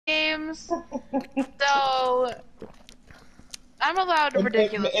games, so I'm allowed to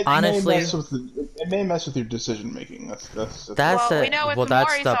ridiculous. Honestly, it may mess with your decision making. Well, we know it's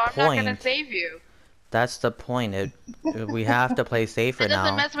Mori, so I'm not gonna save you. That's the point. We have to play safer now. It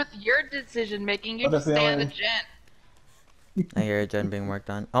doesn't mess with your decision making. You just stay on the gen. I hear a gen being worked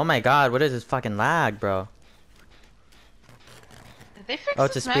on. Oh my god, what is this fucking lag, bro? Did they fix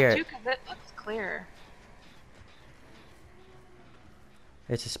it's a spirit. too? Because it looks clear.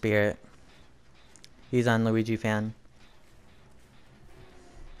 It's a spirit. He's on Luigi fan.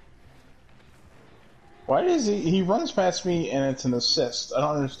 Why does he runs past me and it's an assist? I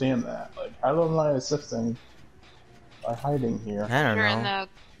don't understand that. Like, how am I assisting by hiding here? I don't You're know. in the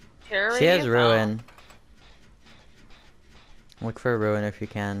terror She has ruin. Look for a ruin if you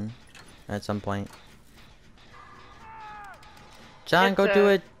can, at some point. John, go do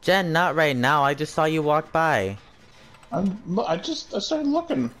it, Jen. Not right now. I just saw you walk by. I started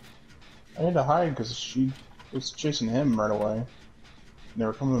looking. I had to hide because she was chasing him right away. They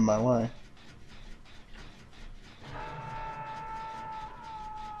were coming my way.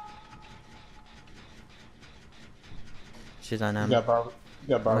 She's on him. You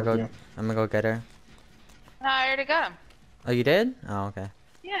got barbecue. I'm gonna go get her. No, I already got him. Oh, you did? Oh, okay.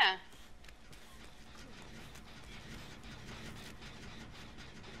 Yeah.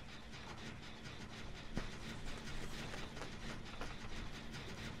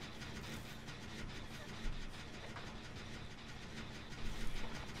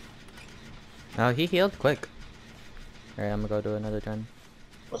 Oh, he healed quick. Alright, I'm gonna go do another gen.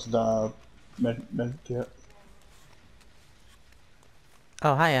 What's the med kit?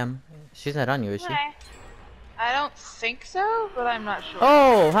 Oh, hi, Em. She's not on you, is she? Hi. I don't think so, but I'm not sure.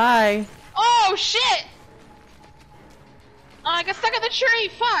 Oh, hi! Oh, shit! Oh, I got stuck in the tree,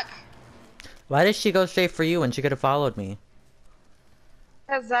 fuck! Why did she go straight for you when she could have followed me?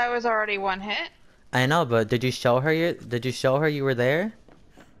 Because I was already one hit. I know, but did you show her you were there?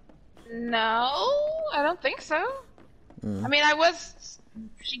 No, I don't think so. I mean,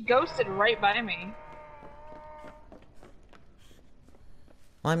 she ghosted right by me.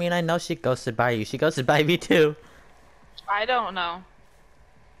 Well, I mean, I know she ghosted by you. She ghosted by me too. I don't know.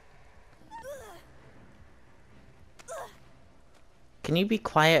 Can you be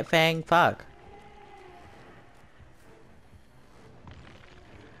quiet, Fang? Fuck.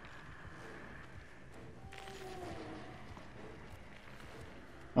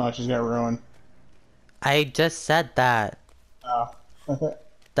 Oh, she's got ruin. I just said that. Oh.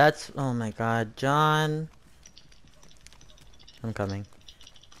 That's... Oh my god, John. I'm coming.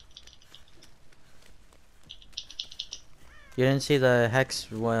 You didn't see the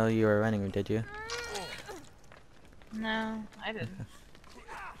hex while you were running, did you? No, I didn't.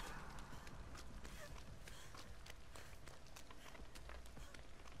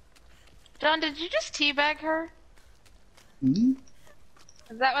 John, did you just teabag her? Hmm?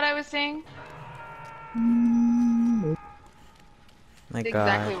 Is that what I was saying? My god.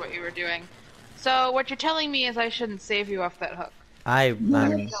 Exactly what you were doing. So what you're telling me is I shouldn't save you off that hook. That's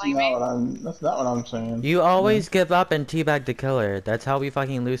not what I'm saying. You always give up and teabag the killer. That's how we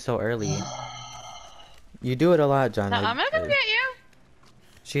fucking lose so early. You do it a lot, John. No, I'm gonna come get you.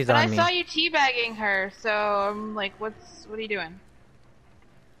 She's but on me. I saw you teabagging her, so I'm like, what are you doing?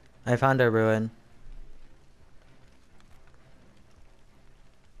 I found a ruin.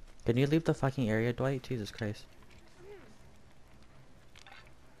 Can you leave the fucking area, Dwight? Jesus Christ.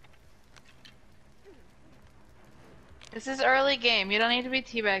 This is early game. You don't need to be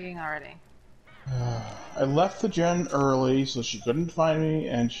teabagging already. I left the gen early so she couldn't find me,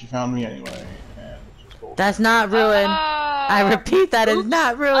 and she found me anyway. And that's not ruin. I repeat, that is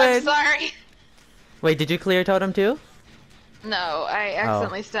not ruin. I'm sorry. Wait, did you clear totem too? No, I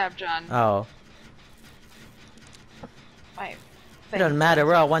accidentally stabbed John. Oh. Wait. It doesn't matter.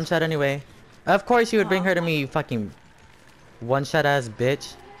 We're all one shot anyway. Of course you would bring her to me, you fucking one shot ass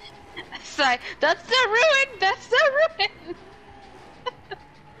bitch. Sorry, that's the ruin. That's the ruin.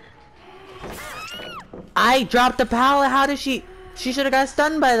 I dropped the pallet. How did she? She should have got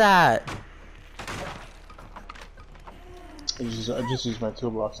stunned by that. I just used my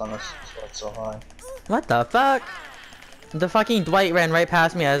toolbox on this, so it's so high. What the fuck? The fucking Dwight ran right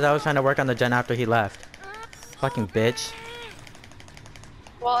past me as I was trying to work on the gen after he left. Fucking bitch.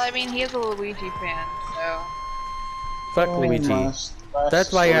 Well, I mean, he is a Luigi fan, so. Fuck Luigi.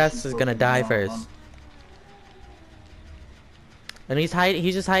 That's why your ass is gonna die first. And he's hiding.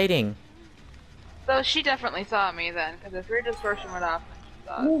 He's just hiding. So she definitely saw me then, because if your dispersion went off, then she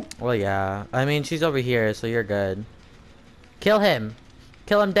saw it. Well, yeah. I mean, she's over here, so you're good. Kill him.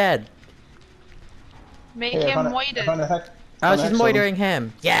 Kill him dead. Make him whited. I Oh, On she's accident. moitering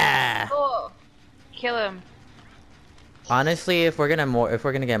him. Yeah. Cool. Kill him. Honestly, if we're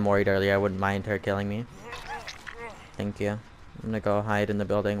gonna get moited earlier, I wouldn't mind her killing me. Thank you. I'm gonna go hide in the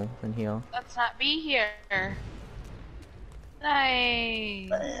building and heal. Let's not be here. Nice.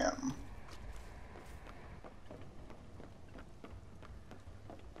 Bam.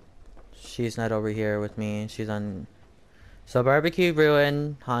 She's not over here with me. She's on. So barbecue,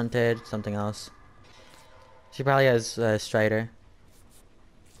 ruin, haunted, something else. She probably has Strider.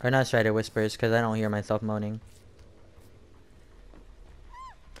 Or not Strider, whispers, because I don't hear myself moaning.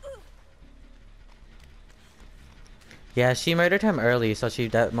 Yeah, she murdered him early, so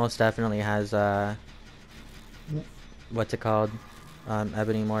she most definitely has, what's it called?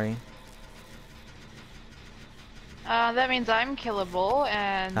 Ebony Mori. That means I'm killable,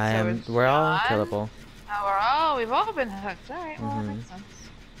 and so it's We're all John. killable. We've all been hooked. Alright, well, that makes sense.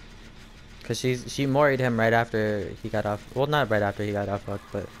 Cause she moried him right after he got off. Well, not right after he got off hook,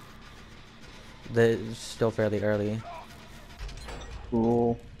 but still fairly early.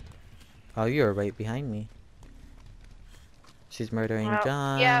 Cool. Oh, you were right behind me. She's murdering Well,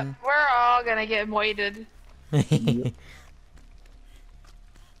 John. yeah, we're all gonna get moited. Yep.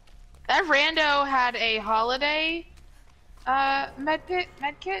 That rando had a holiday med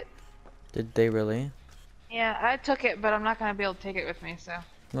kit. Did they really? Yeah, I took it, but I'm not gonna be able to take it with me, so.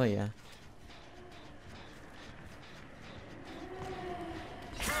 Oh yeah.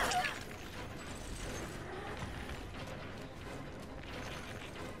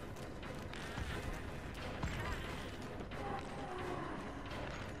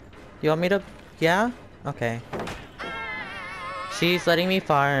 You want me to? Yeah? Okay. She's letting me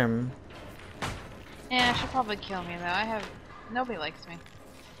farm. Yeah, she'll probably kill me though. Nobody likes me.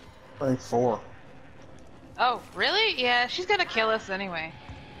 Rank 4. Oh, really? Yeah, she's gonna kill us anyway.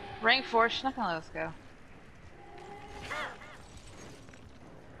 Rank 4, she's not gonna let us go.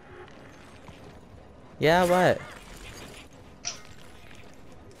 Yeah, what?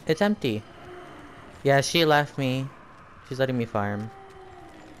 It's empty. Yeah, she left me. She's letting me farm.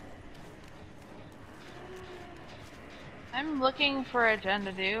 I'm looking for a gen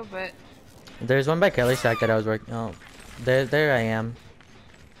to do, but There's one by Kelly Shack that I was working. Oh, there I am.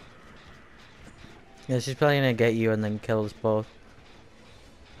 Yeah, she's probably gonna get you and then kill us both.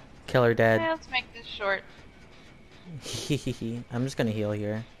 Kill her dead. let's make this short. I'm just gonna heal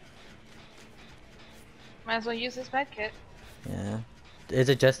here. Might as well use this med kit. Yeah. Is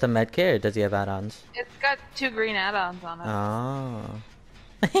it just a med kit or does he have add-ons? It's got 2 green add-ons on it.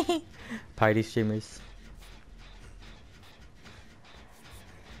 Oh. Party streamers.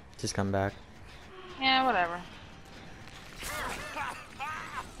 Just come back. Yeah, whatever.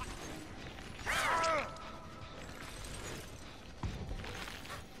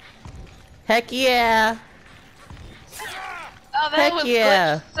 Heck yeah! Oh, that Heck was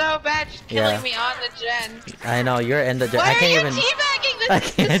yeah. glitched so bad, she's killing Yeah. me on the gen. I know, you're in the... Why I can't are you even... teabagging this? I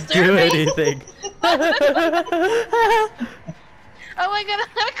can't do anything. Oh my god,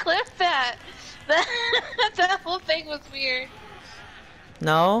 I'm gonna clip that. That whole thing was weird.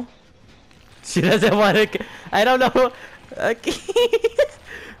 No? She doesn't want to... I don't know. Okay.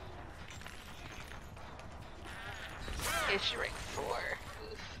 Is she rank 4?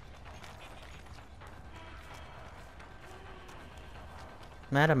 Oof.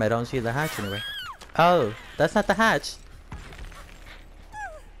 Madam, I don't see the hatch anywhere. Oh, that's not the hatch.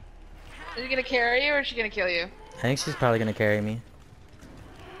 Is she gonna carry you or is she gonna kill you? I think she's probably gonna carry me.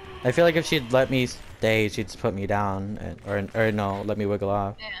 I feel like if she'd let me stay, she'd just put me down, or no, let me wiggle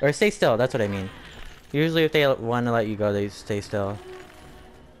off, Yeah. or stay still. That's what I mean. Usually, if they want to let you go, they stay still.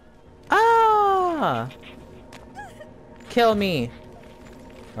 Ah! Kill me,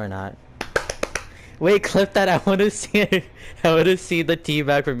 or not. Wait, clip that. I want to see it. I want to see the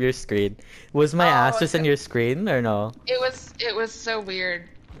teabag from your screen. Was my ass just in your screen, or no? It was so weird.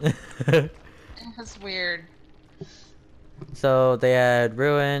 It was weird. So they had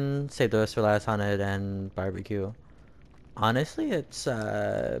Ruin, Save the Rest for Last, Haunted, and Barbecue. Honestly, it's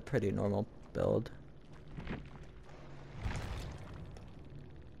a pretty normal build.